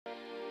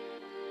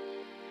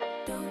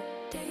don't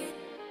take it.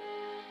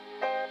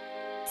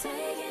 Take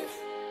it,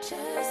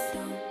 just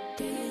don't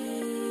take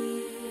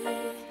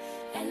it.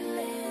 And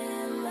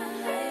live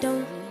my life.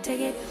 Don't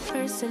take it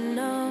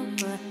personal.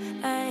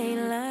 I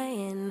ain't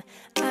lying.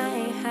 I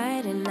ain't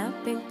hiding.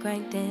 I've been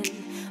grinding,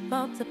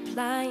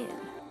 multiplying.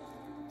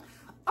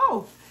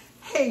 Oh,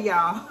 hey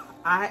y'all.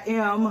 I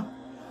am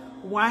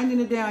winding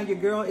it down. Your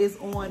girl is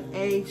on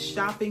a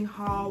shopping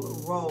haul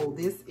roll.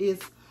 This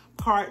is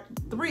part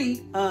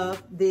 3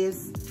 of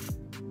this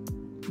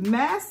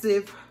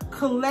massive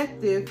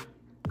collective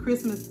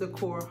Christmas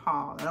decor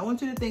haul. And I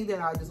want you to think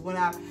that I just went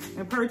out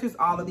and purchased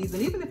all of these.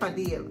 And even if I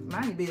did,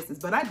 mind your business,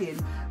 but I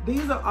didn't.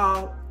 These are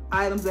all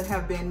items that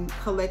have been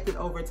collected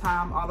over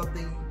time. All of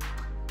the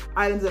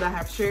items that I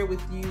have shared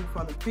with you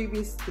from the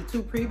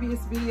 2 previous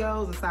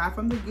videos, aside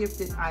from the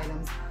gifted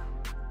items,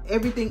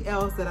 everything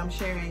else that I'm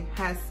sharing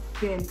has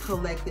been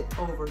collected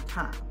over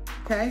time,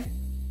 okay?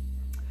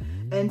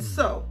 And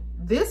so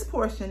this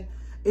portion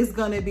is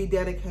gonna be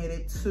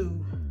dedicated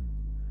to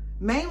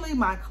mainly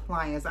my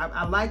clients.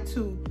 I like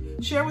to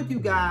share with you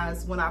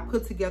guys when I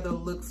put together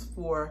looks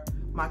for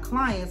my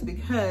clients,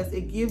 because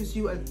it gives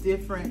you a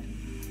different,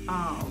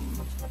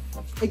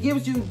 it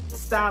gives you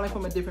styling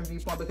from a different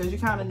viewpoint, because you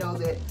kind of know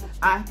that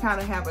I kind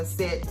of have a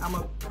set, I'm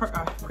a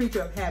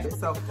creature of habit.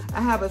 So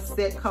I have a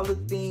set color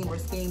theme or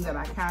scheme that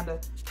I kind of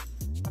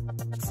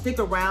stick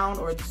around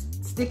or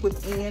stick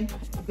within,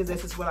 because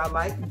that's just what I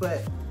like.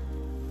 But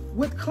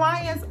with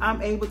clients,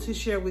 I'm able to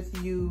share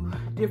with you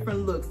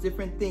different looks,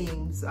 different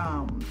themes,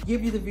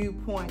 give you the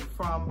viewpoint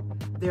from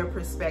their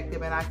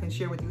perspective, and I can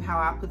share with you how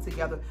I put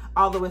together,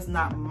 although it's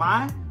not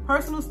my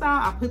personal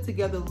style, I put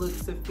together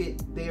looks to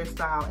fit their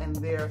style and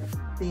their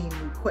theme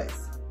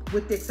requests.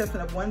 With the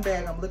exception of one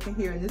bag, I'm looking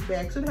here, and this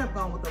bag should have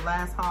gone with the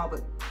last haul,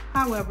 but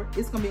however,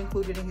 it's gonna be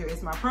included in here.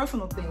 It's my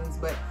personal things,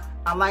 but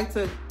I like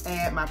to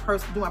add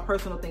do my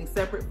personal things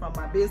separate from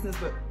my business,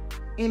 but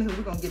anywho,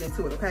 we're gonna get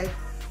into it, okay?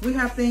 We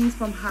have things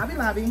from Hobby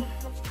Lobby,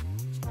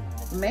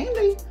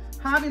 mainly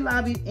Hobby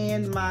Lobby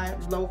and my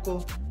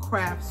local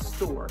craft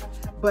store.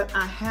 But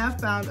I have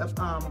found,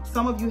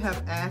 some of you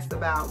have asked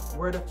about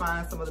where to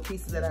find some of the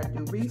pieces that I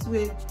do wreaths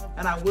with,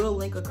 and I will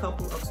link a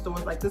couple of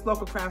stores. Like this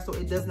local craft store,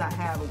 it does not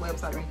have a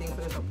website or anything, so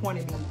there's no point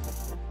in me.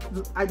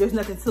 There's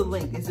nothing to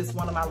link. It's just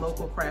one of my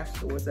local craft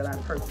stores that I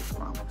purchased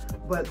from.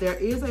 But there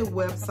is a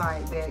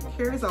website that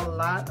carries a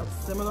lot of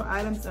similar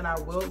items, and I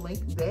will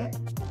link that.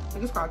 I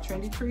think it's called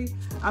Trendy Tree.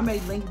 I may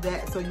link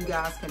that so you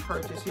guys can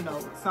purchase, you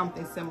know,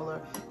 something similar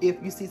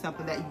if you see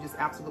something that you just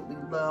absolutely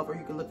love, or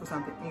you can look for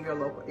something in your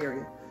local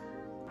area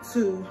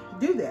to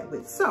do that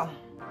with. So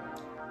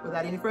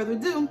without any further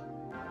ado,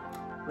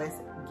 let's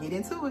get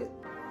into it.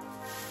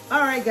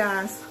 All right,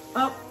 guys,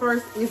 up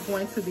first is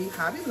going to be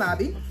Hobby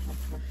Lobby.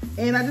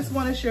 And I just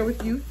want to share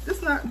with you,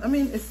 it's not, I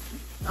mean,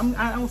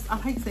 I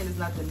hate saying it's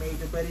not the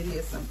major, but it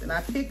is something.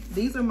 I picked,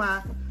 these are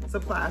my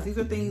supplies. These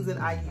are things that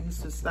I use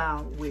to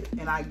style with.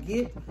 And I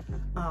get,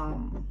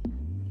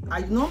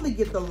 I normally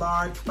get the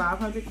large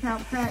 500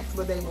 count packs,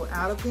 but they were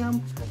out of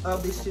them,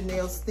 of the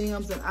Chanel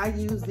stems. And I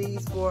use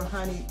these for,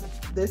 honey,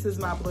 this is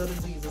my blood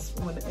of Jesus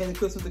in the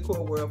Christmas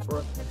decor world,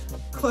 for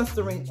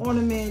clustering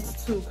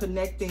ornaments, to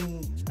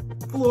connecting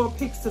floor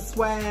picks, to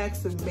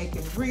swags, to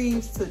making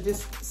wreaths, to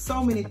just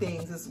so many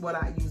things is what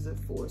I use it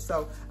for.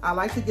 So I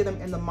like to get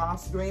them in the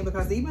moss green,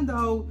 because even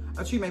though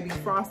a tree may be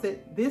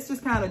frosted, this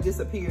just kind of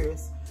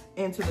disappears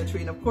into the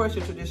tree. And of course,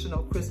 your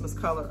traditional Christmas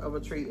color of a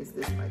tree is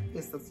this, like,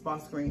 it's the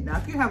moss green. Now,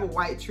 if you have a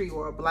white tree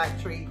or a black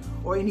tree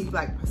or any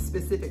like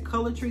specific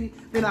color tree,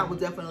 then I would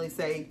definitely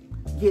say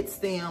get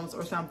stems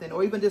or something,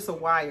 or even just a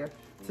wire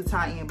to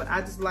tie in. But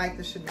I just like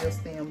the Chanel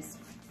stems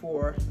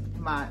for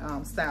my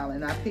style.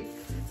 And I picked,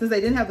 since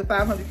they didn't have the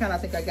 500 count, I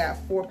think I got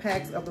 4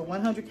 packs of the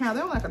 100 count.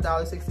 They were like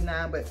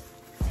 $1.69, but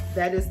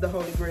that is the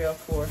holy grail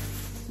for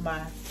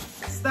my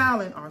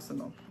styling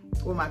arsenal,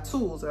 or my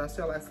tools, or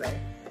shall I say.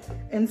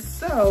 And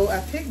so I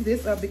picked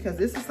this up because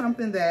this is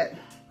something that,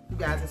 you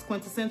guys, is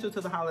quintessential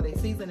to the holiday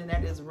season, and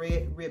that is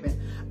red ribbon.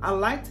 I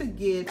like to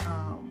get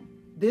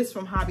this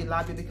from Hobby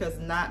Lobby because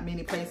not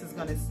many places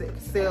gonna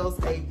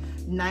sells a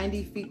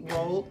 90 feet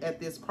roll at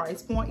this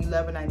price point,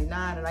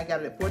 $11.99, and I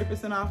got it at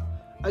 40% off.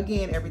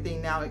 Again,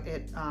 everything now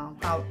at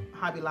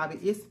Hobby Lobby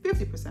is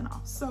 50%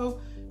 off.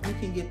 So you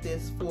can get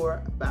this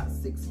for about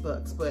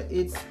 $6, but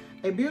it's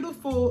a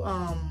beautiful,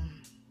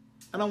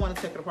 I don't want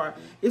to take it apart.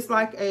 It's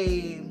like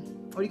a,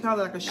 what do you call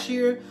it? Like a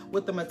sheer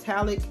with the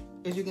metallic,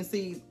 as you can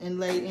see,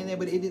 inlaid in there,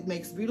 but it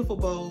makes beautiful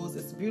bows.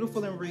 It's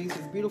beautiful in wreaths.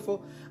 It's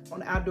beautiful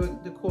on outdoor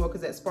decor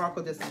because that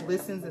sparkle just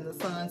glistens in the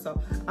sun.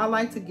 So I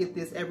like to get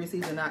this every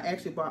season. I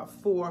actually bought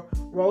 4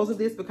 rolls of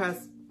this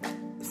because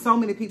so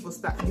many people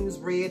use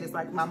red. It's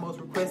like my most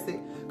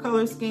requested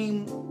color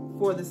scheme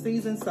for the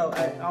season. So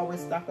I always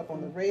stock up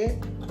on the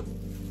red,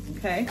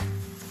 okay?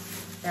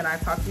 And I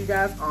talk to you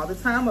guys all the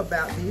time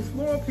about these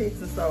floral picks.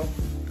 And so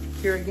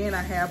here again,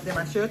 I have them.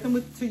 I shared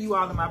them to you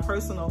all in my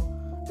personal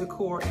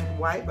decor in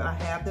white, but I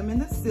have them in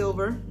the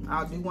silver.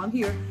 I'll do one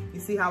here. You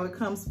see how it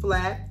comes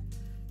flat.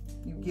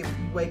 You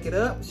wake it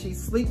up.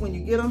 She's asleep when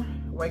you get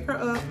them. Wake her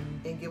up.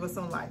 and give us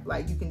some life.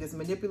 Like, you can just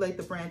manipulate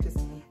the branches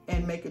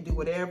and make it do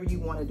whatever you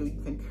want to do.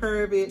 You can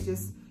curve it,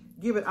 just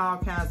give it all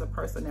kinds of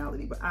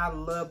personality. But I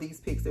love these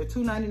picks. They're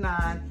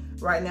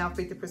 $2.99 right now,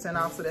 50%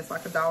 off, so that's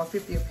like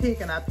 $1.50 a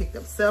pick. And I picked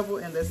up several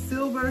in the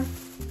silver,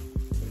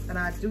 and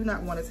I do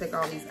not want to take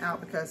all these out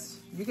because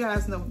you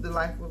guys know the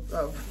life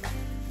of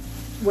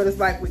what it's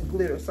like with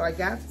glitter. So I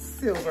got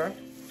silver.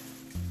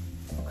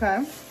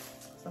 Okay,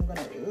 so I'm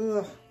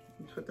gonna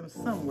put them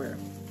somewhere.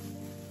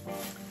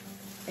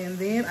 And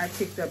then I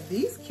picked up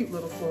these cute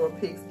little floral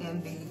picks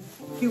in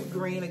the cute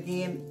green.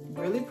 Again,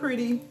 really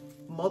pretty,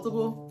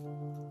 multiple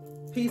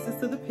pieces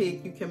to the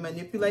pick. You can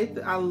manipulate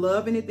I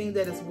love anything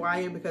that is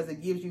wired because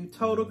it gives you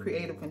total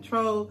creative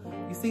control.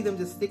 You see them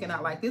just sticking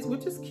out like this,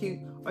 which is cute.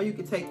 Or you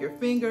can take your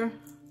finger,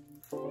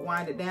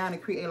 wind it down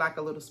and create like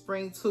a little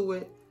spring to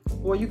it.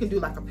 Or you can do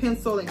like a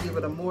pencil and give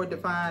it a more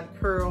defined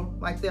curl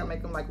like that,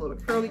 make them like little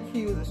curly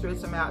cues and stretch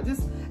them out.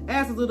 Just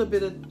adds a little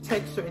bit of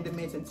texture and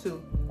dimension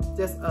to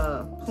just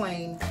a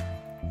plain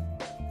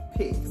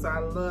pick. So I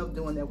love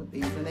doing that with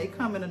these, and they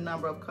come in a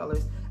number of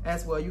colors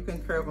as well. You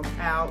can curve them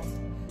out.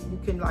 You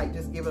can like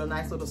just give it a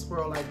nice little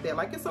swirl like that.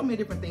 Like, there's so many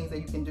different things that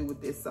you can do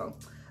with this. So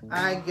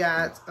I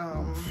got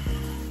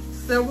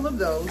several of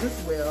those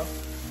as well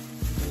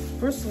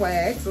for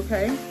swags.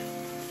 Okay,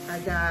 I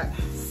got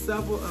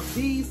several of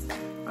these.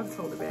 I'll just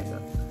hold it back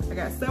up. I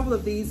got several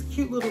of these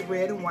cute little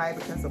red and white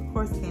because, of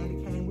course,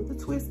 candy cane with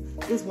a twist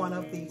is one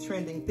of the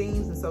trending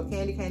themes. And so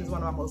candy cane is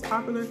one of my most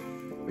popular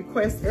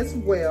requests as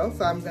well.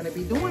 So I'm going to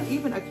be doing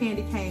even a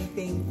candy cane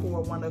theme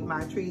for one of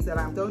my trees that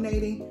I'm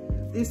donating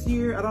this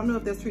year. I don't know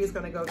if this tree is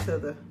going to go to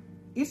the,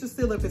 you should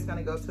still if it's going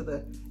to go to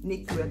the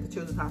NICU at the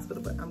Children's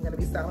Hospital, but I'm going to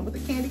be styling with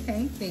the candy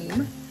cane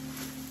theme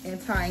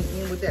and tying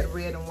in with that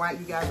red and white.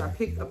 You guys, I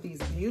picked up these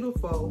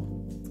beautiful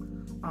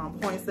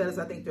poinsettias.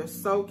 I think they're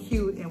so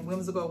cute and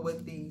whimsical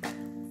with the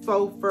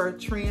faux fur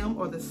trim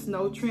or the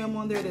snow trim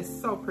on there. That's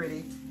so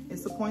pretty.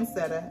 It's a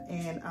poinsettia,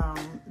 and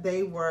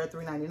they were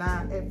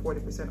 $3.99 at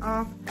 40%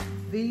 off.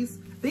 These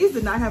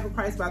did not have a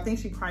price, but I think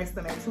she priced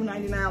them at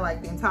 $2.99.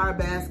 Like, the entire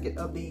basket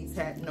of these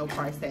had no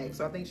price tag,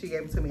 so I think she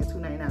gave them to me at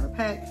 $2.99 a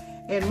pack.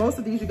 And most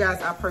of these, you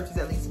guys, I purchased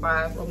at least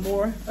 5 or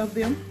more of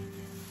them.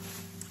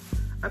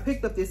 I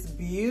picked up this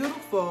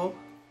beautiful,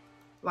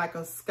 like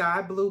a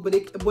sky blue, but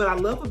what I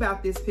love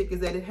about this pick is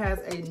that it has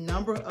a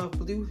number of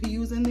blue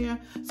hues in there.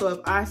 So if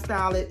I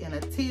style it in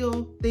a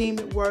teal theme,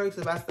 it works.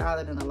 If I style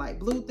it in a light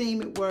blue theme,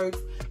 it works.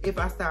 If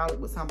I style it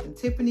with something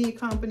Tiffany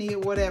company or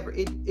whatever,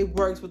 it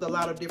works with a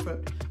lot of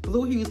different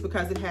blue hues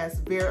because it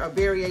has a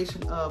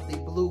variation of the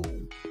blue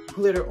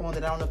glitter on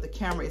it. I don't know if the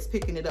camera is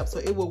picking it up. So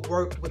it will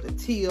work with a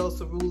teal,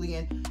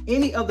 cerulean,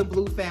 any of the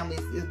blue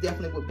families. It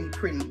definitely would be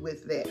pretty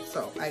with that.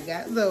 So I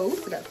got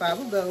those. I got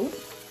 5 of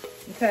those.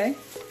 Okay.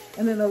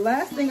 And then the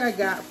last thing I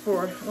got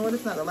for, well,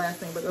 it's not the last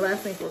thing, but the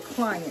last thing for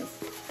clients,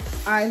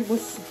 I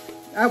was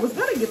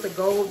gonna get the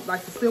gold,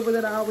 like the silver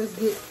that I always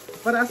get,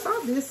 but I saw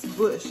this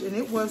bush and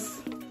it was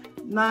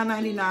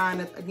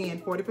 $9.99,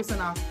 again,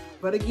 40% off.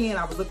 But again,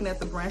 I was looking at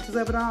the branches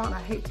of it all, and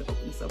I hate to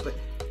open this up, but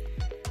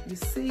you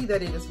see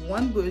that it is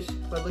one bush,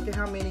 but look at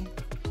how many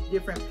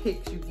different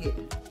picks you get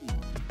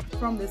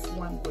from this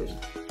one bush.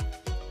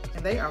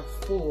 And they are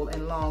full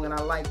and long, and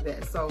I like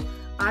that. So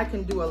I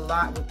can do a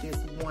lot with this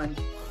one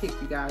pick,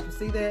 you guys. You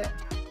see that?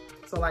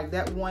 So like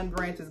that one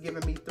branch is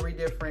giving me 3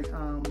 different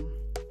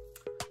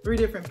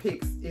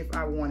picks if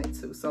I wanted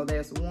to. So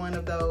there's 1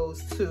 of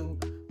those, 2,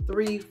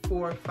 3,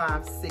 4,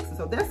 5, 6. And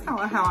so that's how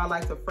I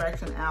like to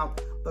fraction out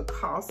the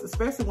cost,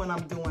 especially when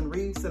I'm doing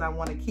wreaths and I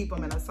want to keep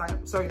them in a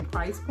certain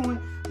price point.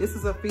 This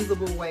is a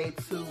feasible way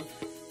to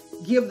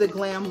give the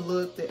glam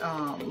look, the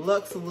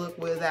luxe look,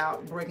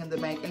 without breaking the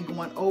bank and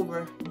going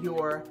over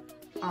your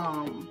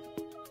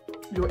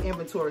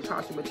inventory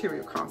cost, your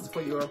material costs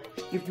for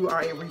if you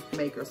are a wreath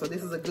maker. So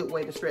this is a good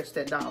way to stretch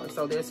that dollar.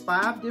 So there's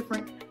 5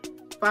 different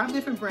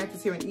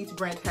branches here, and each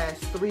branch has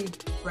 3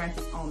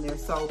 branches on there.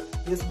 So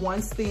this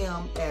one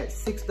stem at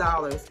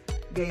 $6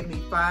 gave me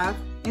 5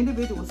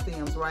 individual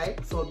stems,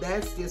 right? So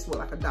that's just what,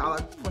 like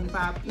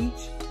 $1.25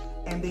 each.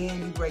 And then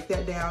you break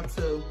that down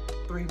to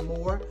 3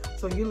 more.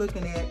 So you're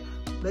looking at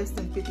less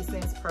than 50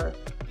 cents per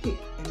pick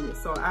in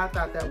this. So I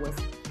thought that was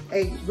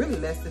really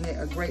less than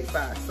a great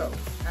buy. So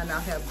I now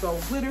have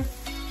gold glitter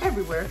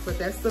everywhere, but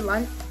that's the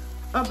life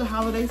of the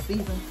holiday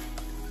season.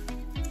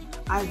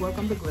 I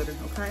welcome the glitter,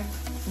 okay?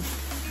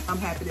 I'm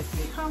happy to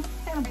see it come,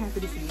 and I'm happy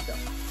to see it go.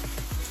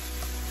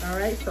 All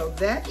right, so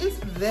that is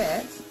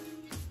that.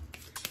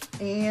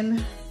 And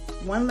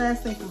one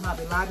last thing from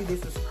Hobby Lobby.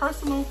 This is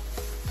personal,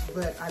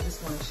 but I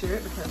just want to share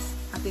it because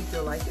I think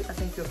you'll like it. I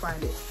think you'll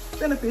find it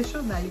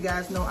beneficial. Now, you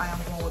guys know I am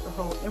going with the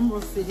whole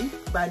Emerald City.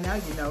 By now,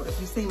 you know, if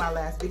you've seen my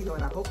last video,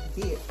 and I hope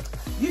you did,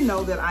 you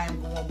know that I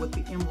am going with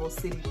the Emerald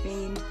City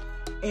theme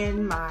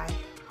in my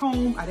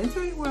home. I didn't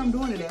tell you where I'm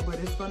doing it at, but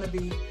it's going to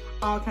be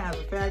all kinds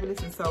of fabulous.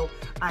 And so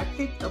I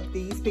picked up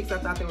these picks. I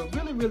thought they were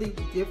really, really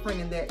different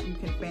in that you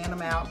can fan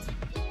them out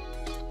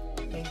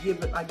and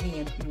give it,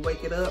 again, you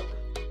wake it up.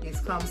 It's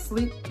come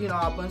sleep, you know,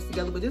 all bunched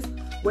together, but just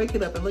wake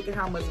it up and look at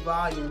how much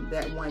volume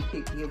that one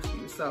pick gives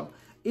you. So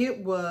It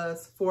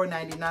was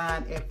 $4.99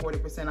 at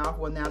 40% off.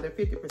 Well, now they're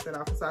 50%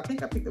 off. So I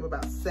think I picked up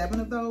about 7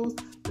 of those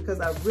because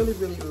I really,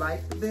 really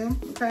liked them,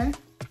 okay?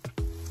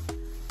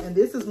 And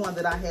this is one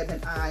that I have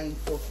been eyeing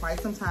for quite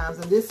some time.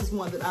 And this is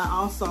one that I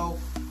also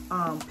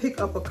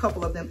pick up a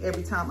couple of them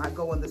every time I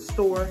go in the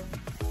store.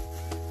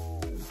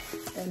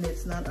 And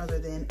it's none other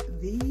than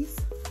these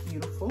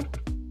beautiful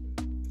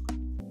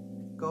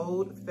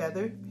gold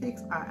feathered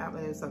picks.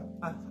 It's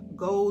a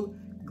gold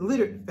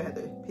glittered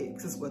feathered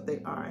picks is what they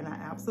are. And I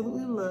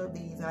absolutely love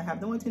these. And I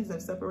have no intention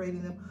of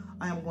separating them.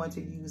 I am going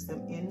to use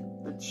them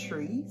in the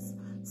trees.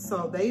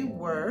 So they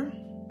were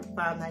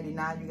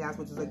 $5.99, you guys,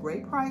 which is a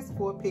great price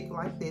for a pick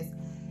like this.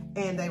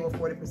 And they were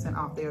 40%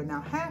 off. They are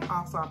now half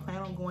off, so I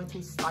plan on going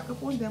to stock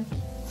up on them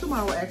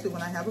tomorrow, actually,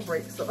 when I have a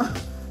break. So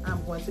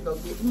I'm going to go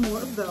get more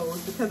of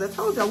those because I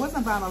told you I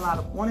wasn't buying a lot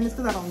of ornaments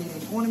because I don't need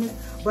any ornaments,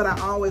 but I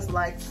always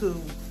like to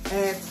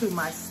add to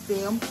my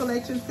stem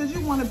collections because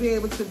you want to be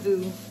able to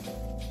do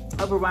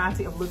a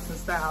variety of looks and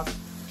styles.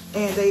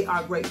 And they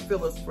are great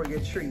fillers for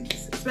your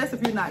trees, especially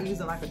if you're not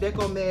using like a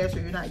deco mesh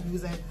or you're not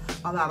using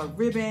a lot of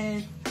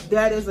ribbon.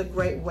 That is a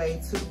great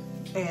way to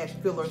add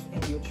fillers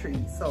in your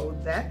trees. So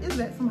that is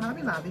that from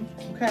Hobby Lobby,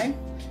 okay?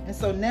 And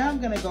so now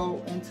I'm gonna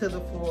go into the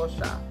floral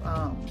shop.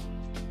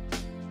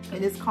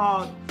 And it's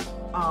called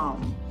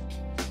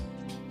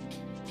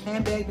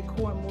Handbag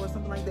Decor and More,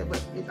 something like that.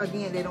 But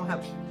again, they don't have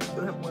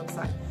a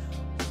website.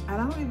 And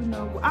I don't even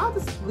know. I'll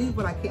just leave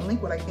what I can,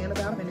 link what I can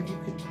about them. And if you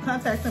could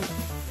contact them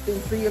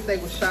and see if they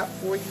will shop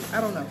for you. I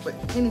don't know. But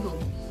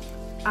anywho,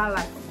 I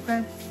like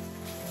them, okay?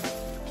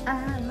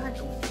 I like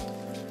them.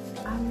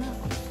 I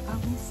love them. I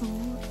want some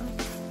more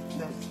of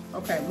them.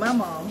 Okay, my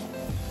mom,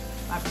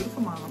 my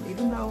beautiful mom,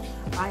 even though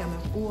I am in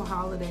full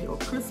holiday or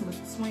Christmas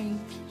swing,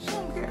 she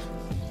don't care.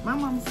 My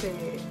mom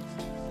said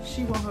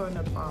she want her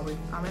another fall wreath.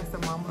 I'm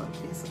asking Mama,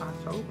 it's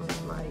October,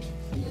 like,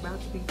 you're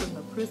about to be putting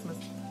up Christmas.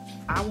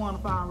 I want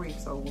a fall wreath,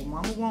 so what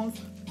Mama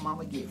wants,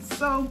 Mama gets.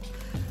 So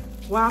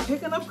while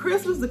picking up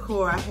Christmas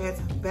decor, I had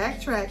to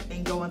backtrack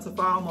and go into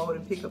fall mode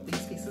and pick up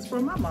these pieces for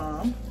my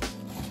mom.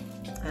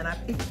 And I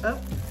picked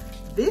up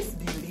this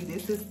beauty.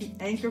 This is the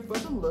anchor for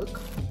the look.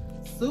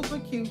 Super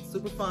cute,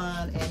 super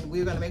fun, and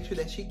we're gonna make sure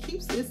that she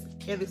keeps this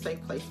in a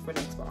safe place for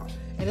next fall.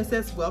 And it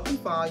says welcome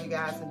fall, you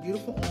guys, in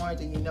beautiful orange,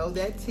 and you know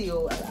that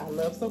teal I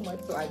love so much,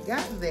 so I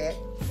got that.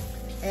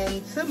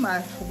 And to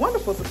my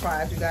wonderful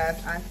surprise, you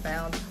guys, I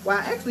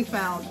actually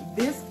found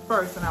this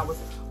first, and I was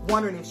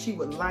wondering if she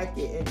would like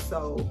it. And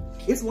so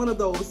it's one of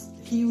those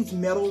huge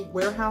metal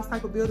warehouse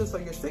type of buildings, so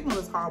your signal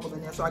is horrible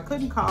in there. So I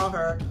couldn't call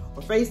her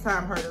or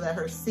FaceTime her to let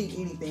her see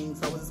anything.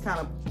 So it was just kind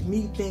of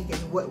me thinking,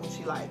 what would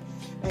she like?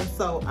 And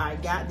so I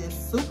got this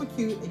super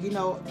cute, and you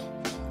know,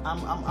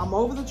 I'm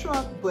over the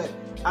truck, but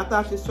I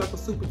thought this truck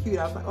was super cute.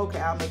 I was like, okay,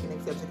 I'll make an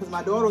exception, because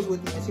my daughter was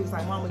with me and she was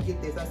like, Mama,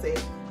 get this. I said,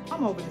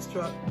 I'm over this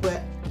truck,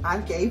 but I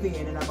gave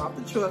in and I bought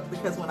the truck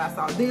because when I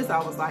saw this, I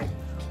was like,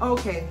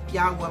 okay,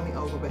 y'all won me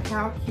over. But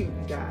how cute,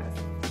 you guys.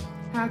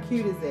 How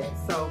cute is that?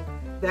 So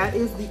that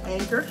is the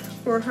anchor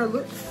for her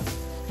look.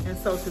 And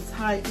so to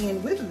tie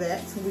in with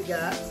that, we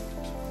got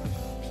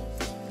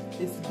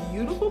this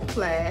beautiful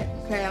plaid.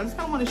 Okay, I just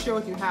kind of want to share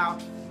with you how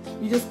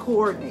you just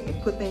coordinate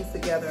and put things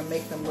together and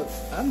make them look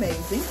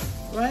amazing,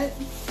 right?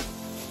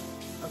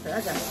 Okay,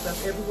 I got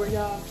stuff everywhere,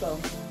 y'all, so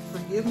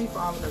forgive me for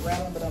all of the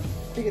rattling, but I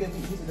figured it'd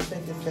be easy to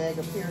take this bag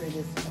up here and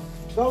just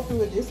go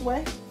through it this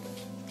way,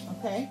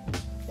 okay?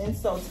 And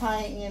so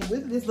tying in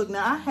with this look,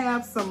 now I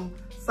have some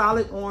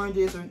solid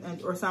oranges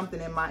or something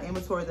in my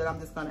inventory that I'm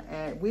just gonna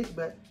add with,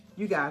 but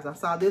you guys, I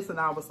saw this and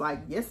I was like,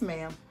 yes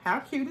ma'am, how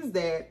cute is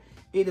that?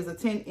 It is a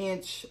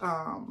 10-inch,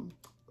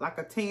 like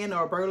a tan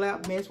or a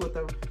burlap mesh with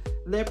a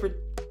leopard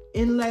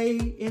inlay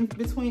in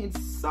between.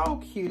 It's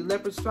so cute,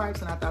 leopard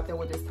stripes, and I thought that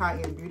would just tie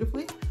in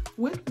beautifully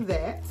with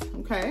that,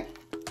 okay?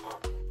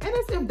 And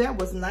as if that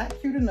was not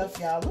cute enough,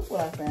 y'all, look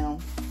what I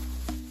found.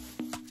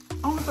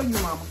 Only for you,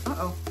 Mama.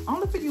 Uh-oh,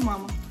 only for you,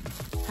 Mama.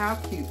 How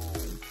cute.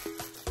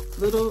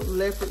 Little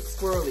leopard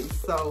swirlies.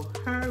 So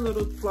her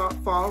little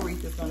fall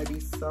wreath is gonna be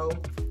so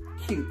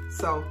cute.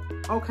 So,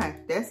 okay,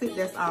 that's it.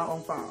 That's all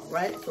on fall,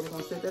 right? So we're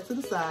gonna set that to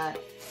the side.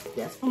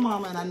 That's for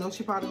Mama, and I know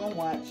she probably gonna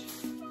watch.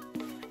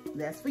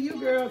 That's for you,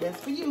 girl. That's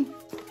for you.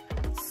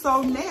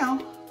 So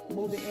now,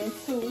 moving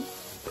into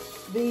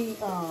the,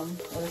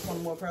 there's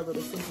one more of her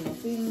little seasonal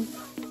things.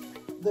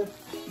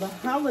 The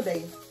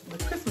holiday, the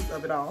Christmas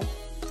of it all.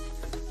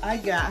 I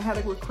had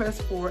a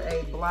request for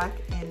a black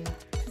and,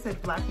 she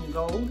said black and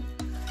gold.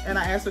 And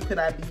I asked her, could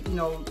I be, you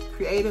know,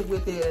 creative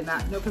with it and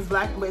not, you know, because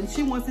but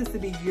she wants this to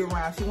be year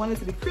round. She wanted it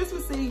to be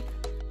Christmassy,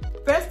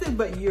 festive,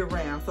 but year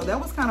round. So that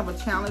was kind of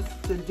a challenge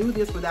to do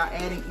this without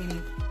adding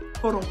any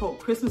quote unquote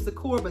Christmas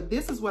decor. But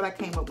this is what I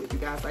came up with, you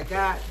guys. I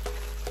got,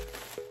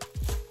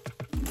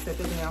 set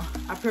that down.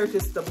 I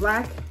purchased the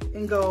black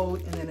and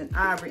gold and then an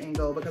ivory and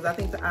gold, because I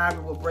think the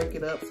ivory will break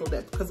it up so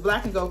that, because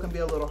black and gold can be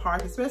a little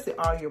harsh, especially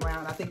all year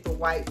round. I think the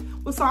white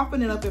will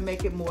soften it up and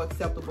make it more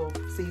acceptable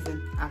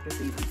season after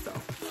season. So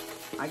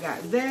I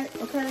got that,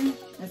 okay?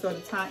 And so to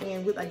tie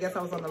in with, I guess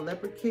I was on the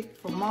leopard kick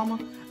for mama.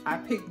 I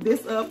picked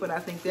this up, but I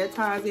think that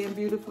ties in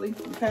beautifully,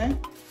 okay?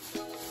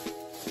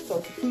 So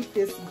to keep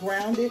this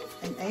grounded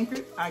and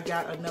anchored, I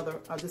got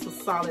another, just a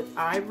solid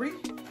ivory,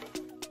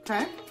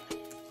 okay?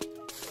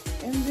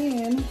 And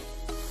then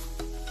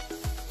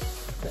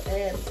to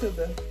add to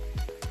the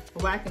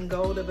black and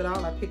gold of it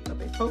all, I picked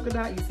up a polka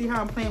dot. You see how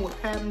I'm playing with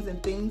patterns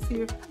and themes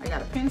here? I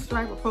got a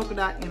pinstripe, a polka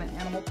dot, and an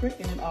animal print,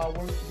 and it all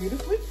works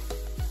beautifully.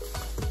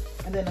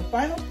 And then the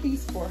final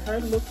piece for her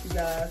look, you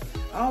guys,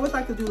 I always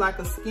like to do like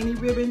a skinny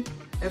ribbon.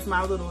 That's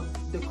my little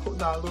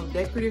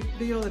decorative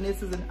deal, and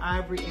this is an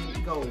ivory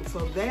and gold.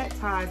 So that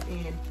ties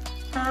in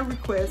her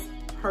request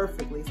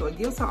perfectly. So it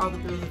gives her all the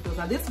thrills and feels.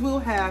 Now this will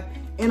have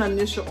an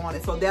initial on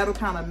it, so that'll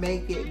kind of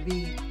make it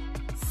be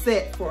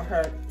set for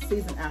her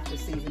season after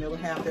season. It will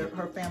have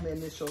her family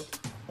initial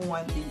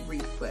on the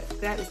wreath, but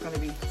that is going to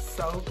be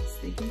so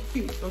stinking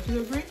cute. Don't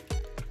you agree?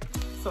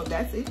 So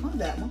that's it on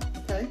that one,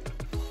 okay?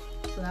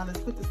 So now let's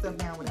put the stuff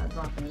down without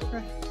dropping it,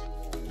 okay?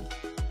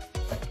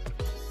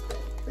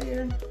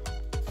 There.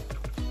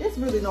 There's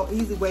really no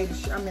easy way to,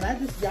 y'all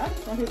just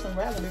gonna hear some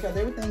rattling because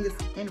everything is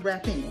in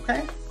wrapping,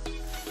 okay?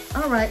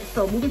 All right,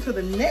 so moving to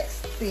the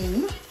next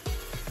theme.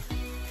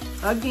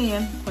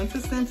 Again,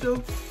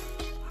 quintessential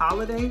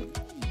holiday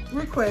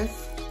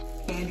request,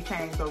 candy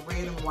canes are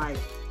red and white.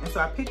 And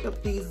so I picked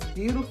up these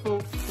beautiful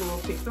floral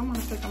picks. I want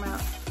to take them out.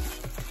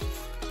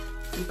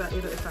 If I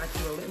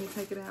can let me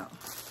take it out.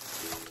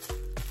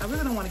 I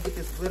really don't want to get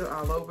this glitter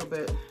all over,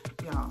 but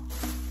y'all,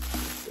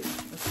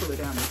 let's pull it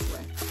down this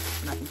way.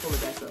 And I can pull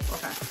it back up.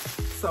 Okay.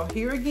 So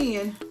here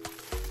again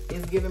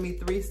is giving me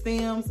 3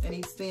 stems, and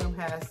each stem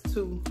has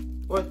 2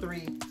 or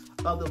 3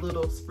 of the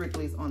little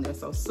sprinklies on there.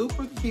 So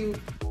super cute,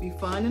 be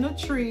fun in a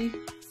tree,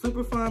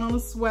 super fun on a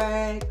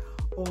swag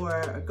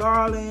or a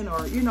garland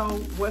or, you know,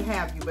 what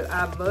have you. But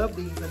I love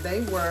these, and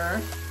they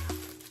were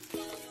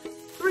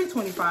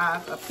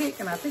 $3.25 a pick,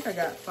 and I think I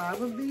got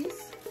 5 of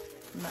these.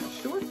 I'm not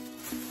sure.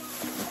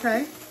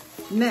 Okay.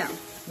 Now,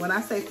 when I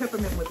say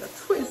peppermint with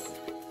a twist,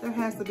 there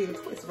has to be a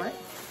twist, right?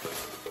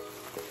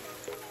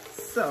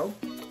 So,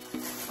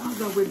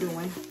 although we're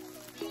doing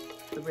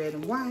the red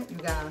and white, you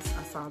guys,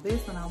 I saw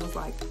this and I was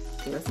like,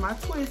 there's my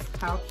twist.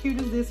 How cute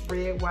is this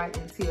red, white,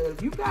 and teal?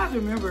 If you guys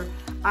remember,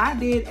 I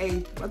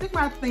think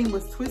my theme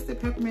was twisted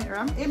peppermint,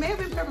 or it may have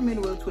been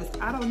peppermint with a twist,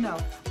 I don't know.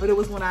 But it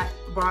was when I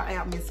brought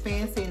out Miss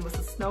Fancy, and it was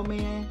a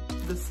snowman,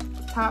 the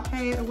top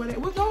head or whatever.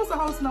 It was the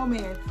whole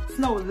snowman,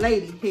 snow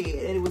lady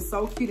head, and it was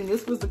so cute. And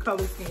this was the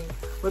color scheme.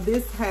 But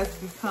this has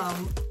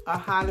become a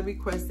highly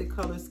requested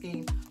color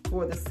scheme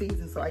for the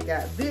season. So I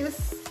got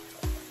this,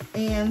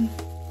 and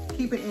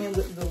keep it in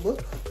with the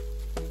look.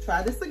 Let me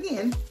try this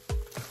again,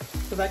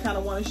 because I kind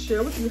of want to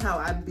share with you how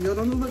I build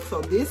on the look.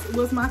 So this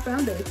was my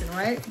foundation,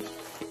 right?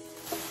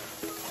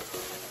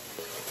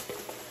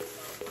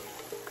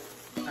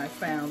 I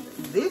found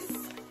this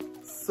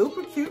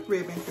super cute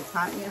ribbon to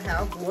tie in.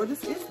 How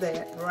gorgeous is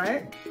that,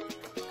 right?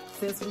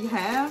 Since we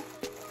have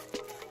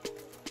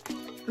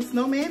the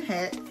snowman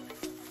hat,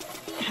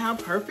 how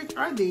perfect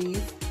are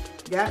these?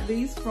 Got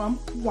these from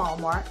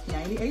Walmart,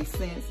 98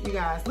 cents. You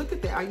guys, look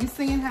at that. Are you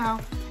seeing how?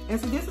 And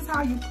so this is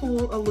how you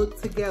pull a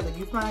look together.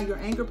 You find your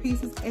anchor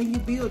pieces and you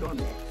build on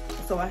that.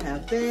 So I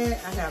have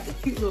that. I have the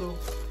cute little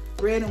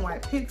red and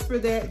white picks for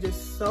that.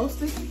 Just so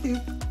stinking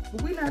cute.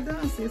 But we're not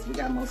done, sis. We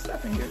got more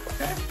stuff in here,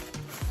 okay?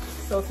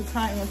 So to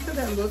tie into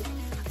that look,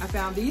 I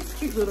found these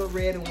cute little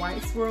red and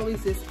white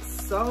swirlies. It's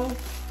so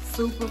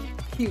super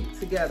cute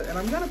together. And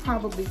I'm gonna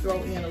probably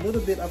throw in a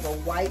little bit of a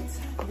white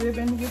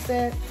ribbon with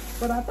that.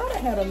 But I thought I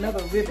had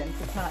another ribbon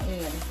to tie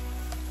in.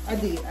 I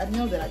did, I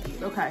know that I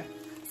did, okay.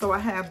 So I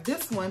have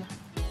this one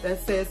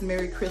that says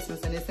Merry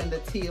Christmas, and it's in the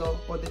teal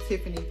or the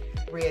Tiffany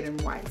red and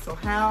white. So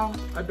how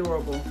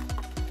adorable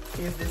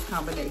is this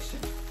combination?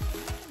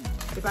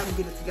 If I can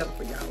get it together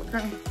for y'all,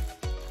 okay?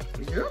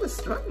 The girl is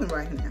struggling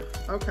right now.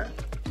 Okay.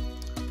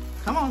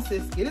 Come on,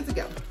 sis, get it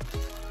together.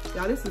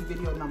 Y'all, this is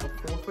video number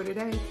 4 for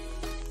today.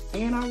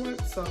 And our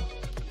work, so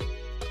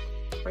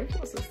pray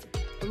for us, sister.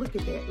 But look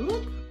at that,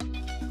 look.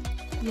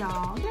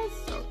 Y'all,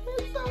 that's so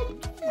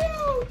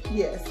cute.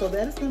 Yes, so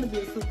that is gonna be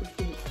a super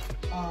cute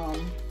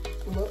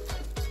look.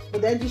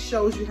 But that just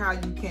shows you how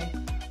you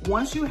can,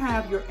 once you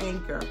have your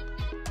anchor,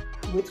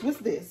 which was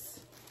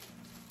this,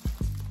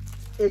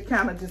 it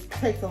kind of just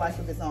takes a life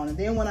of its own. And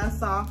then when I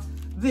saw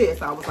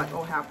this, I was like,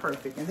 oh, how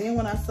perfect. And then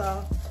when I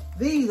saw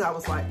these, I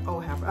was like, oh,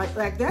 how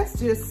like that's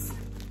just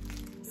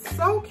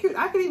so cute.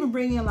 I could even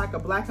bring in like a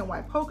black and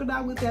white polka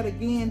dot with that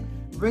again,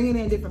 bringing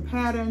in different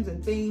patterns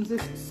and themes.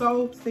 It's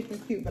so stinking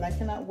cute, but I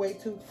cannot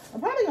wait to. I'm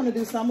probably gonna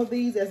do some of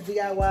these as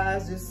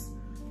DIYs just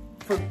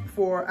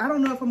for I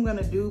don't know if I'm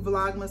gonna do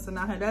Vlogmas or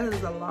not. That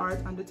is a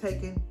large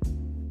undertaking.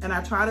 And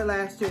I tried it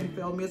last year and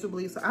failed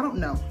miserably, so I don't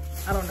know.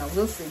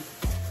 We'll see.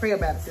 Pray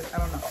about it, sis. I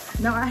don't know.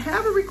 Now I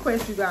have a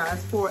request, you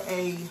guys, for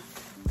a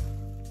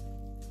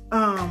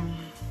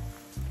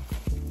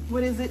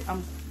what is it?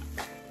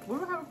 What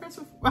do I have a request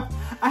for?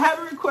 I have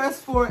a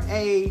request for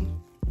a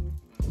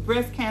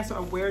breast cancer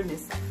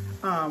awareness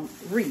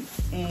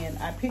wreath. And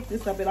I picked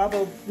this up, and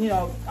although, you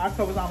know,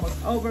 October's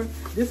almost over,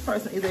 this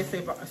person is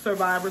a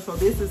survivor, so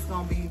this is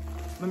gonna be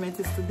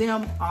momentous to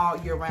them all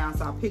year round.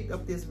 So I picked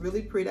up this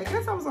really pretty, I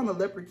guess I was on the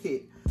leopard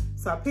kit.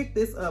 So I picked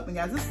this up, and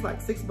guys, this is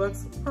like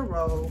 $6 per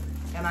roll.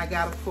 And I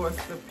got, of course,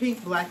 the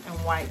pink, black, and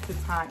white to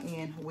tie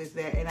in with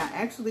that. And I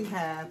actually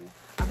have,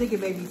 I think it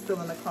may be still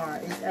in the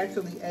car. It's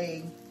actually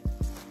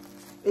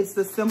it's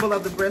the symbol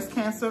of the breast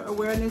cancer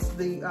awareness.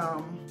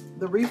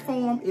 The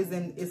reform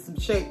is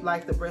shaped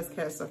like the breast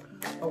cancer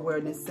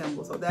awareness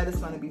symbol. So that is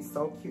going to be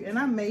so cute. And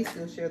I may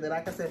still share that.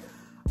 Like I said,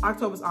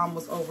 October's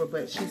almost over,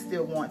 but she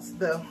still wants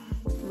the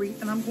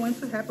wreath, and I'm going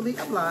to happily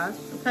oblige,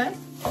 okay?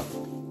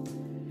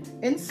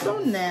 And so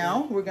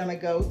now we're gonna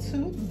go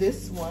to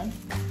this one.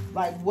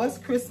 Like, what's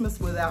Christmas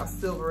without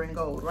silver and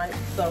gold, right?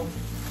 So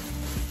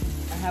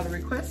I have a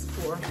request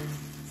for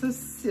some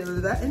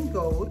silver and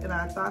gold, and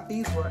I thought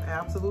these were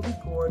absolutely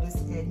gorgeous.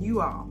 And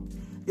you all,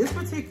 this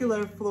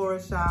particular floral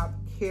shop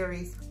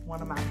carries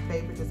one of my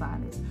favorite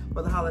designers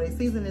for the holiday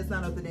season. Is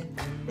none other than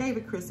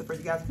David Christopher.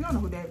 You guys, if you don't know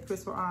who David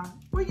Christopher are,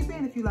 where you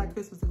been if you like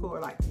Christmas decor?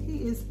 Like, he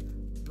is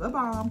the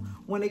bomb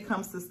when it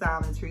comes to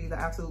styling trees. I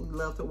absolutely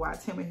love to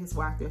watch him and his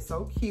wife. They're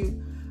so cute.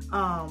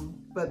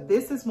 But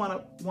this is one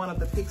of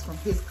the picks from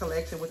his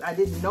collection, which I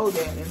didn't know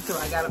that until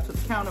I got up to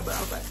the counter, but I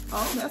was like,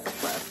 oh, that's a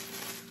plus.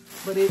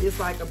 But it is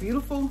like a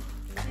beautiful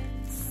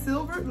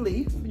silver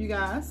leaf, you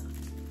guys.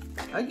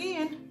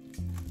 Again,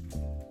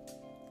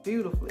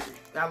 beautifully.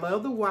 I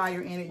love the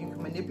wire in it. You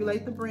can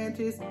manipulate the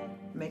branches,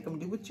 make them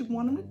do what you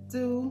want them to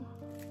do,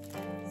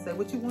 say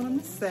what you want them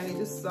to say.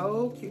 Just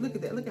so cute. Look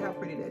at that. Look at how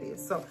pretty that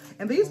is. So,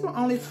 and these were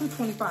only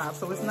 $2.25,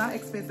 so it's not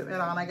expensive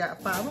at all. And I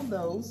got 5 of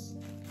those.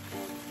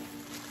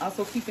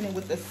 Also, keeping it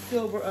with the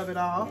silver of it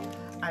all,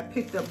 I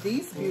picked up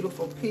these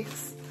beautiful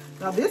picks.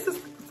 Now, this is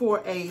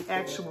for a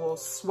actual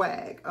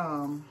swag,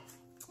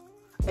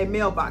 a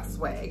mailbox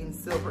swag in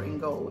silver and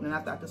gold. And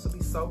I thought this would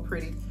be so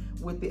pretty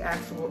with the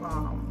actual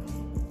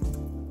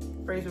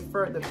Fraser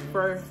fir,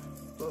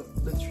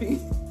 the tree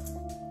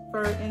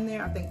fur in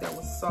there. I think that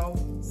was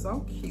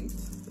so cute.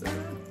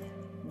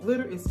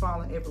 Glitter is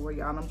falling everywhere,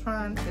 y'all. And I'm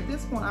trying, at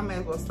this point, I may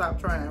as well stop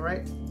trying,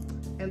 right?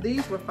 And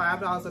these were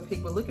 $5 a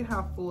pick, but look at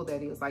how full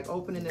that is. Like,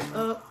 opening it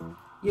up,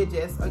 you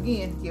just,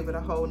 again, give it a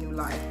whole new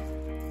life.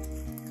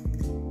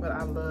 But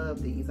I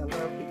love these. I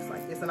love picks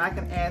like this. And I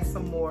can add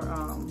some more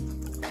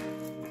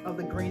of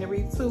the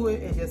greenery to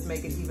it and just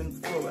make it even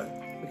fuller,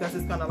 because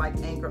it's gonna like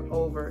anchor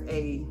over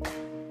a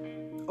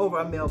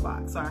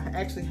mailbox. So I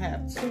actually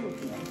have 2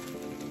 of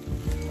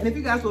them. And if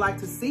you guys would like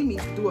to see me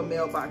do a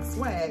mailbox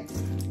swag,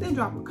 then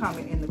drop a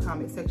comment in the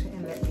comment section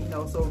and let me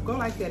know. So go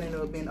like that and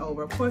it'll bend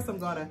over. Of course, I'm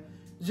gonna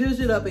zhuzh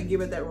it up and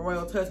give it that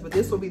royal touch, but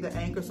this will be the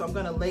anchor. So I'm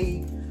gonna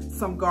lay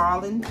some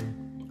garland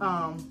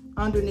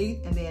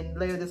underneath, and then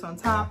layer this on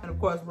top, and of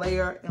course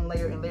layer and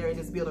layer and layer, and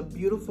just build a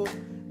beautiful,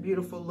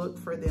 beautiful look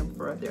for them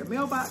for their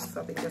mailbox.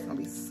 So I think that's gonna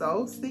be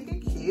so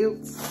stinking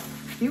cute.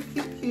 Cute,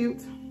 cute,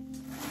 cute.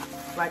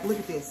 Like, look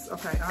at this.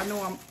 Okay, I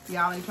know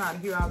y'all ain't trying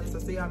to hear all this or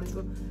see all this,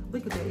 but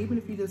look at that. Even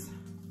if you just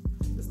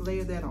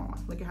layer that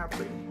on, look at how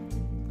pretty.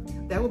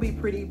 That would be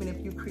pretty even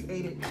if you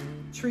created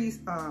tree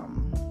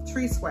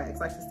swags,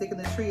 like to stick in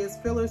the tree as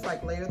fillers,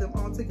 like layer them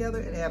all together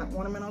and add an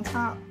ornament on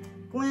top.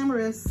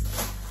 Glamorous.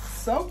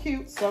 So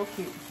cute,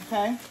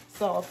 okay?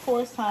 So, of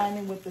course, tying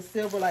in with the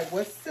silver, like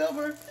what's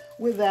silver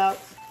without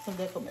some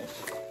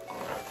declamation?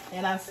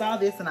 And I saw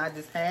this and I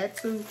just had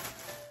to.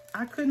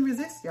 I couldn't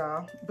resist,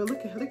 y'all. But look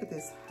at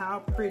this. How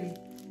pretty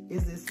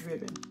is this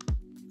ribbon?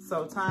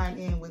 So tying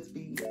in with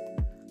the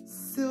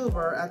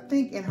silver, I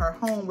think in her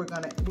home we're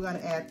gonna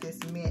add this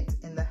mint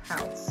in the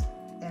house,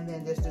 and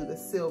then just do the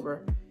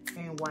silver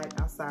and white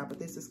outside. But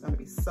this is gonna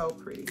be so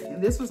pretty.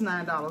 And this was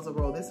 $9 a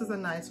roll. This is a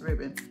nice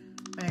ribbon,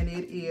 and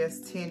it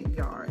is 10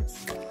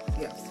 yards.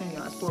 Yeah, 10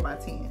 yards, 4 by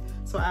 10.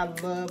 So I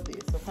love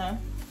this, okay?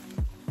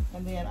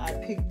 And then I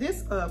picked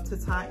this up to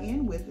tie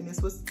in with, and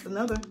this was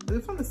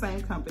from the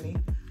same company,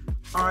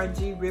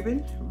 RG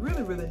ribbon.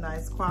 Really, really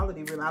nice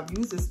quality ribbon. I've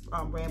used this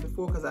brand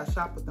before because I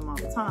shop with them all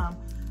the time.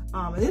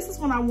 And this is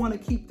when I want to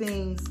keep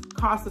things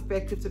cost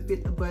effective to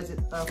fit the budget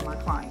of my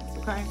clients,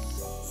 okay?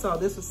 So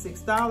this was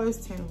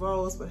 $6, 10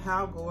 rolls, but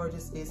how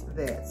gorgeous is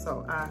that?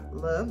 So I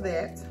love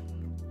that.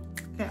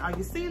 Okay, are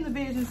you seeing the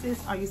vision,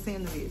 sis? Are you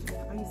seeing the vision?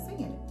 Are you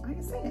seeing it? Are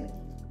you seeing it?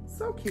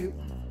 So cute,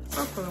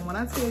 so cool. And when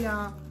I tell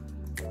y'all,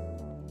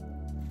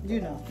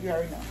 you know, you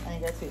already know. I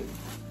ain't gotta tell you.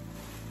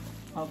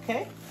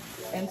 Okay,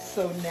 and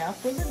so now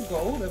for the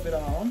gold of it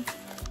all.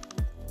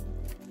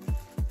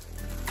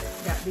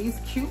 Got these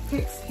cute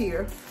picks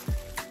here.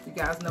 You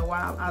guys know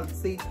why I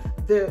see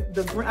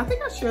the green. I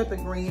think I shared the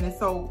green, and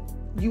so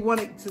you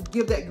wanted to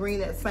give that green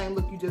that same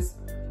look. You just,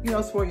 you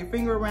know, swirl your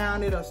finger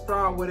around it or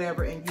straw or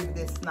whatever and give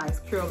this nice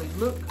curly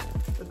look.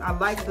 I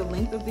like the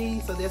length of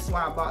these, so that's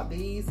why I bought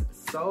these.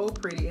 So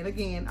pretty. And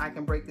again, I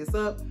can break this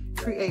up,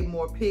 create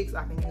more picks.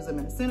 I can use them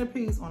in a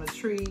centerpiece, on a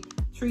tree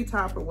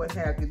top, or what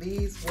have you.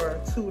 These were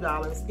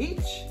 $2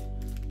 each.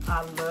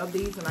 I love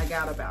these, and I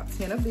got about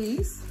 10 of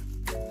these.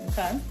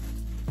 Okay.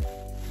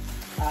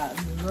 I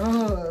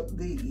love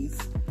these.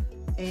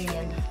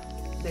 And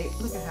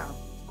look at how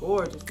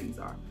gorgeous these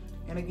are.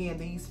 And again,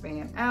 these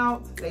fan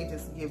out. They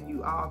just give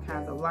you all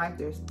kinds of life.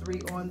 There's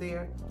 3 on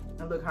there.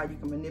 And look how you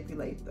can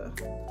manipulate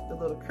the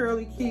little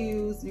curly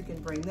cues. You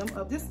can bring them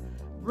up. Just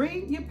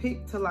bring your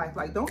pick to life.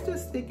 Like, don't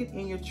just stick it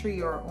in your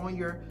tree or on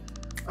your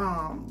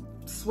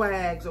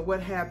swags or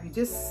what have you.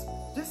 Just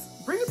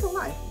bring it to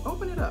life.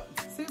 Open it up.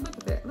 See, look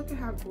at that. Look at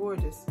how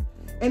gorgeous.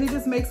 And it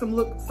just makes them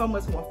look so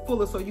much more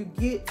fuller, so you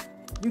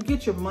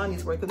get your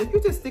money's worth. Because if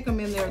you just stick them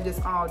in there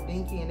just all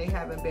dinky and they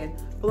haven't been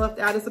fluffed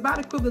out, it's about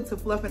equivalent to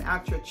fluffing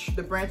out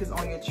the branches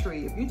on your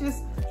tree. If you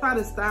just try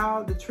to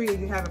style the tree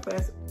and you haven't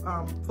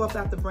fluffed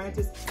out the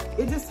branches,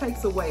 it just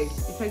takes away.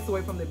 It takes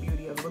away from the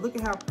beauty of it. But look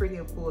at how pretty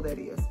and full that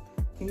is.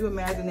 Can you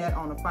imagine that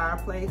on a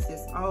fireplace?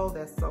 Oh,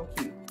 that's so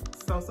cute.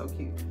 So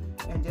cute.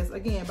 And just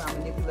again, by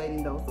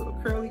manipulating those little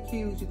curly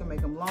cues, you can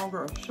make them longer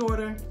or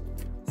shorter.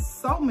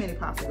 So many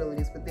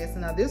possibilities with this.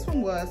 And now this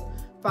one was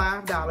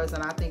 $5,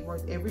 and I think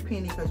worth every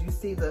penny, because you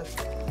see the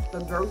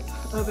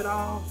girth of it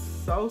all.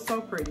 So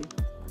pretty.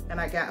 And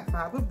I got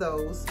 5 of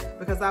those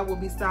because I will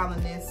be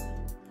styling this.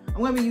 I'm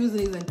going to be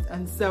using these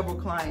in several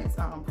clients'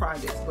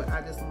 projects, but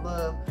I just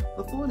love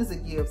the fullness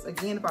it gives.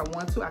 Again, if I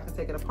want to, I can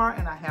take it apart,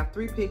 and I have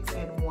 3 picks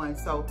in one.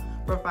 So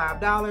for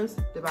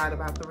 $5 divided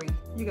by 3,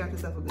 you got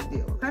yourself a good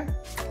deal, okay?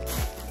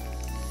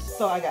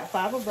 So I got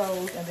 5 of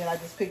those, and then I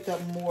just picked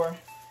up more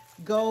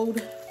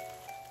gold.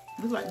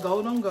 Looks like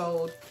gold on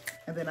gold.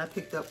 And then I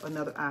picked up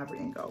another ivory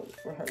and gold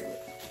for her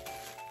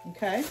look.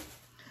 Okay?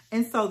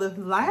 And so the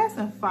last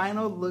and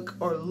final look,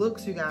 or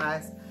looks, you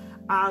guys,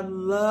 I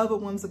love a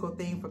whimsical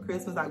theme for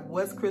Christmas. Like,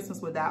 what's Christmas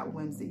without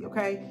whimsy,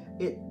 okay?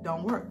 It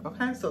don't work,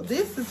 okay? So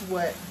this is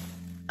what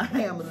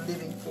I am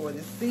living for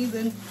this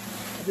season.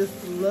 I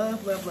just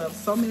love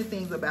so many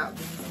things about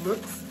these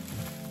looks.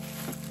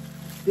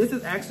 This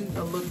is actually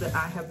a look that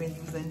I have been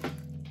using.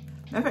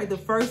 Matter of fact, the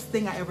first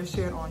thing I ever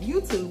shared on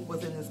YouTube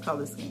was in this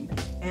color scheme,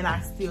 and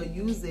I still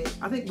use it.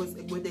 I think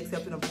with the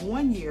exception of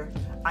 1 year,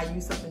 I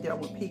used something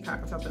different with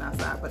peacock or something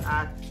outside, but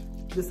I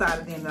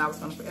decided then that I was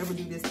going to forever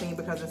do this theme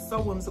because it's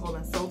so whimsical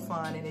and so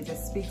fun, and it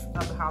just speaks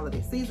of the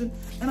holiday season.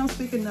 And I'm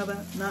speaking none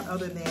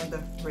other than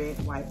the red,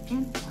 white,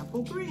 and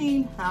apple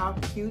green. How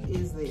cute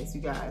is this, you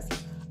guys?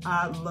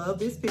 I love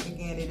this pick.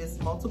 Again, it is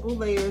multiple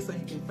layers, so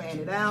you can fan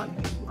it out. You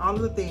can do all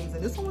of the things.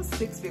 And this one was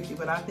 $6.50,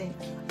 but I think,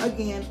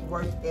 again,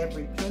 worth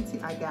every penny.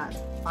 I got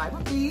 5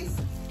 of these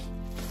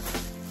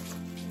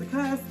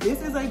because this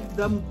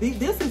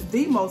is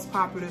the most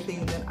popular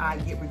thing that I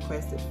get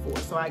requested for.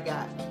 So I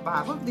got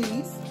 5 of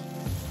these.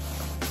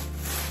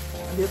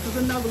 And this is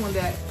another one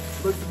that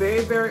looks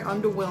very, very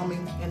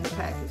underwhelming in the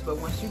package. But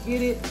once you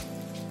get it,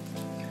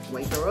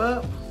 wake her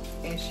up,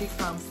 and she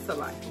comes to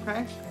life,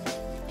 okay?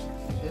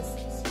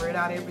 Just spread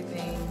out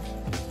everything,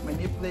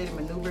 manipulate and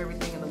maneuver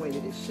everything in the way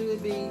that it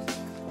should be.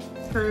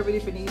 Curve it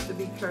if it needs to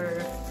be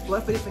curved,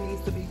 fluff it if it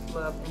needs to be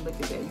fluffed, and look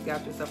at that. You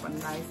got yourself a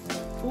nice,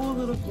 full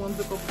little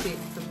whimsical pick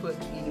to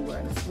put anywhere.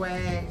 In a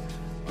swag,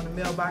 on a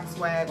mailbox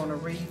swag, on a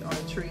wreath, on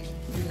a tree,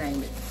 you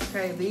name it.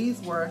 Okay,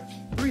 these were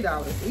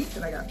 $3 each,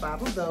 and I got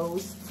 5 of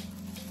those.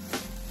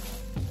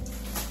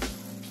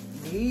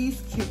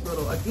 These cute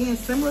little, again,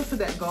 similar to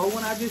that gold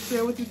one I just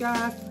shared with you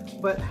guys,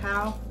 but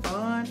how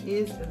fun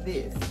is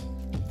this?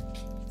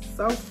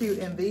 So cute.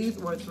 And these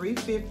were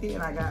 $3.50,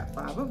 and I got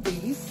 5 of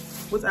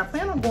these, which I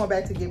plan on going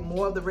back to get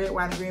more of the red,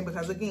 white, and green,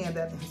 because again,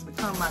 that has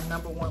become my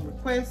 #1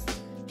 request.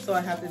 So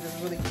I have to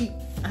just really keep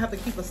a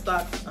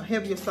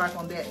heavier stock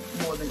on that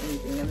more than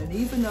anything. And then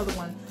these another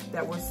one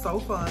that were so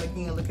fun.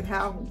 Again, look at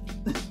how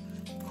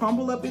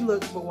crumbled up it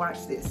looks, but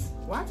watch this.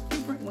 Watch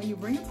when you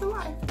bring it to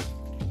life.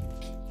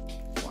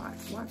 Watch.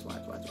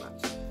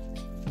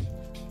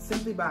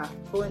 Simply by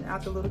pulling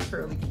out the little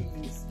curly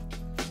cues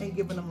and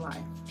giving them life.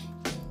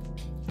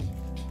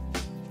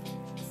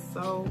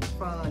 So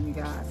fun, you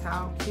guys.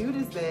 How cute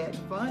is that?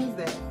 Fun is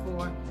that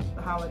for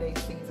the holiday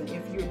season?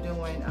 If you're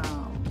doing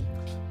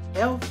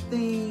elf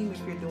theme, if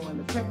you're doing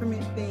the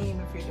peppermint theme,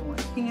 if you're doing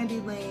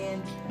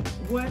Candyland,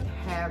 what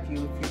have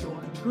you. If you're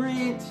doing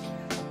Grinch,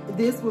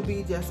 this would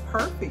be just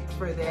perfect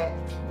for that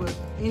with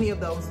any of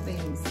those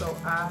themes. So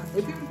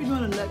if you're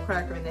doing a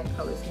Nutcracker in that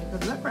color scheme,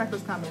 because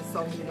Nutcrackers come in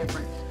so many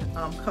different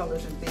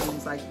colors and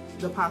themes, like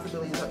the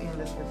possibilities are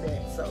endless with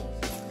that. So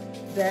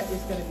that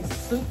is going to be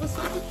super,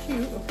 super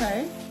cute,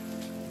 okay?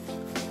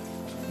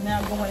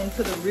 Now going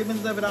into the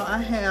ribbons of it all, I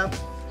have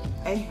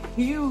a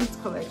huge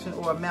collection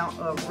or amount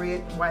of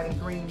red, white, and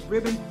green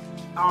ribbon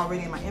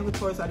already in my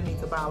inventory, so I didn't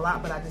need to buy a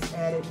lot, but I just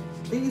added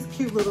these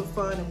cute little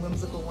fun and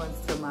whimsical ones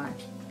to my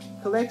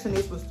collection.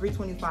 This was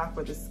 $3.25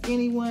 for the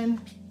skinny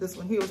one. This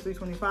one here was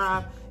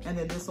 $3.25, and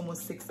then this one was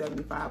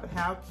 $6.75. But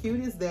how cute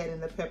is that in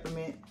the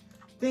peppermint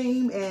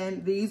theme?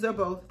 And these are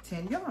both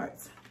 10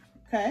 yards,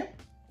 okay?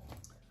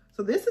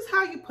 So this is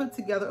how you put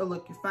together a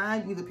look. You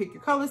either pick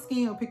your color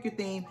scheme or pick your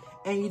theme,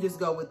 and you just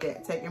go with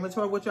that. Take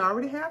inventory of what you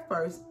already have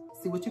first,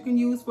 see what you can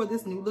use for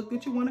this new look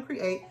that you want to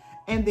create,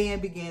 and then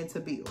begin to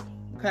build,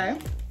 okay?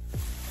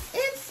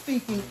 And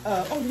speaking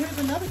of, oh, here's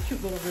another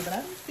cute little ribbon.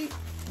 I didn't see,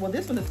 well,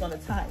 this one is going to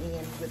tie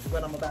in with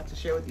what I'm about to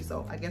share with you,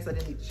 so I guess I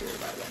didn't need to share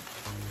it right away.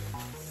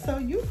 So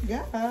you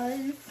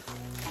guys,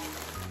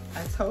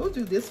 I told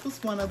you this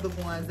was one of the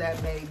ones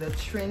that made the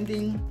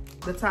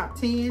top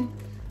 10,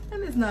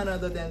 and it's none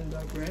other than the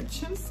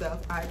Grinch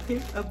himself. I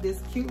picked up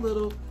this cute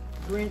little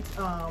Grinch,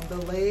 the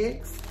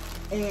legs,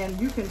 and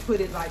you can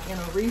put it like in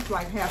a wreath,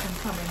 like have him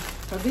coming,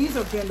 because these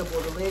are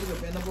bendable, the legs are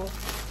bendable,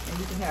 and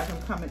you can have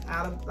him coming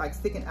out of, like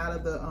sticking out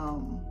of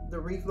the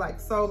wreath like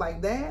so,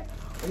 like that,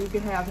 or you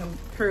can have him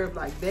curved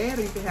like that,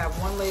 or you can have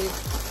one leg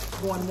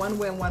going one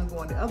way and one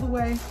going the other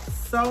way.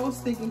 So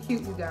stinking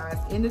cute, you guys,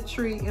 in the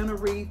tree, in a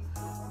wreath,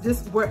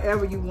 just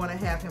wherever you want to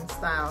have him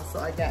styled. So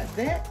I got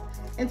that,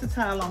 and to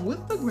tie along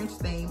with the Grinch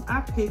theme,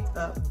 I picked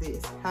up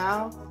this.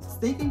 How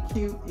stinking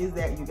cute is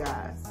that, you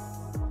guys?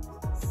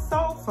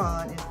 So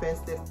fun and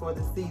festive for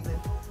the season,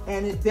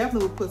 and it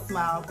definitely will put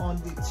smiles on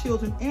the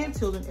children and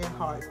children at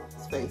heart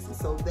spaces.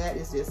 So that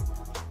is just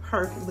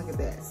perfect. Look at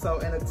that. So,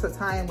 and to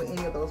tie in with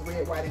any of those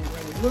red, white, and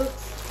green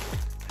looks,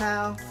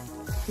 how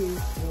cute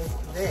is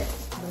that?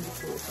 Let me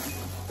show you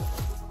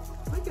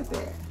something. Look at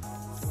that.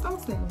 So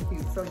stinking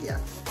cute. So yeah,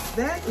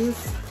 that is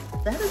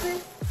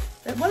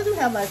it. What do you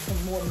have, like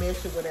some more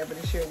mesh or whatever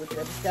to share with you?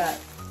 I just got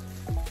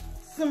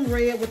some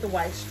red with the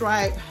white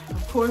stripe,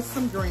 of course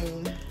some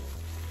green,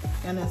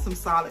 and then some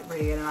solid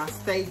red, and I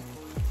stay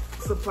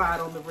supplied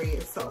on the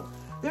red. So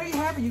there you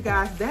have it, you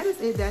guys. That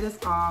is it. That is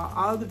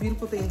all of the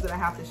beautiful things that I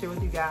have to share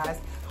with you guys.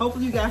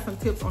 Hopefully you got some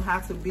tips on how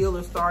to build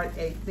or start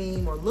a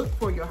theme or look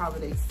for your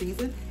holiday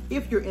season.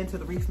 If you're into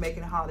the wreath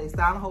making and holiday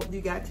style, hopefully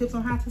you got tips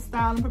on how to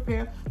style and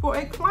prepare for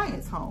a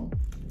client's home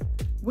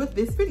with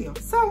this video.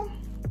 So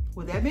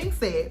with that being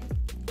said,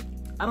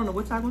 I don't know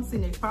what y'all gonna see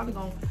next. Probably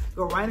gonna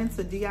go right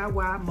into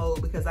DIY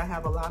mode, because I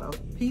have a lot of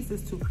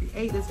pieces to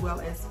create as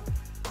well as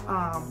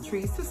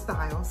trees to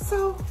style.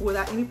 So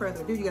without any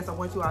further ado, you guys, I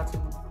want you all to,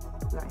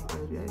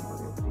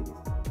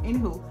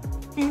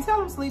 anywho, can you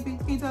tell I'm sleepy?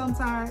 Can you tell I'm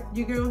tired?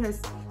 Your girl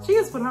she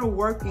has put her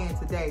work in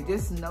today.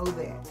 Just know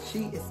that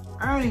she is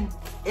earning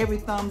every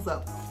thumbs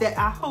up that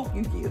I hope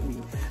you give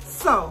me.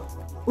 So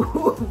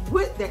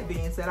with that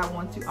being said, I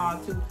want you all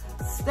to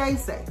stay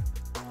safe.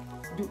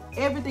 Do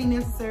everything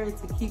necessary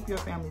to keep your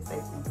family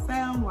safe and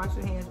sound. Wash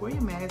your hands, wear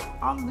your mask,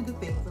 all of the good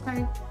things,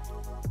 okay?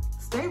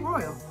 Stay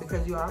royal,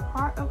 because you are a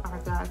part of our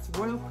God's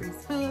royal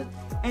priesthood.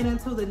 And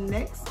until the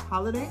next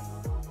holiday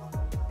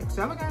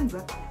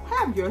extravaganza,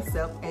 have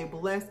yourself a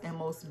blessed and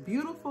most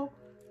beautiful,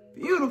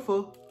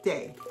 beautiful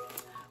day.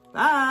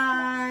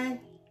 Bye.